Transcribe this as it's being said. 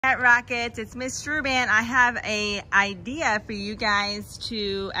At Rockets, it's Miss Struban. I have a idea for you guys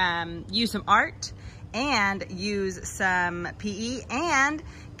to use some art and use some PE and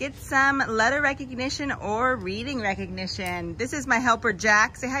get some letter recognition or reading recognition. This is my helper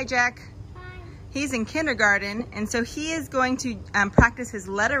Jack. Say hi, Jack. Hi. He's in kindergarten, and so he is going to practice his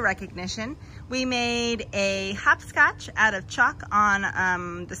letter recognition. We made a hopscotch out of chalk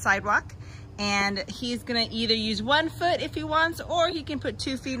on the sidewalk. And he's gonna either use 1 foot if he wants, or he can put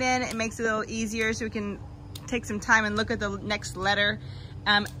 2 feet in. It makes it a little easier so we can take some time and look at the next letter.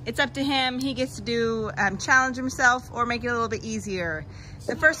 It's up to him. He gets to do challenge himself or make it a little bit easier.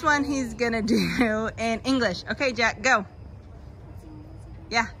 The first one he's gonna do in English. Okay, Jack, go.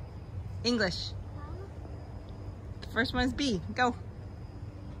 Yeah, English. The first one is B, go.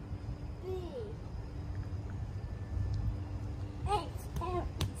 B. H, F,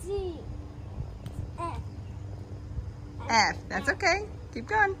 G. F, that's okay. Keep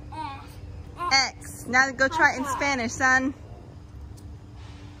going. F, X. Now go try it in Spanish, son.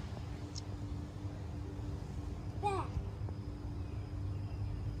 B,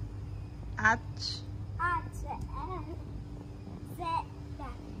 H. H, F, Z,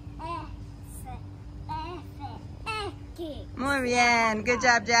 S, F, X. Muy bien. Good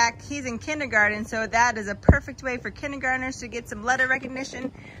job, Jack. He's in kindergarten, so that is a perfect way for kindergartners to get some letter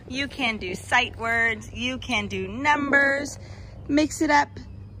recognition. You can do sight words. You can do numbers. Mix it up.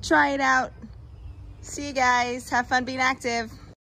 Try it out. See you guys. Have fun being active.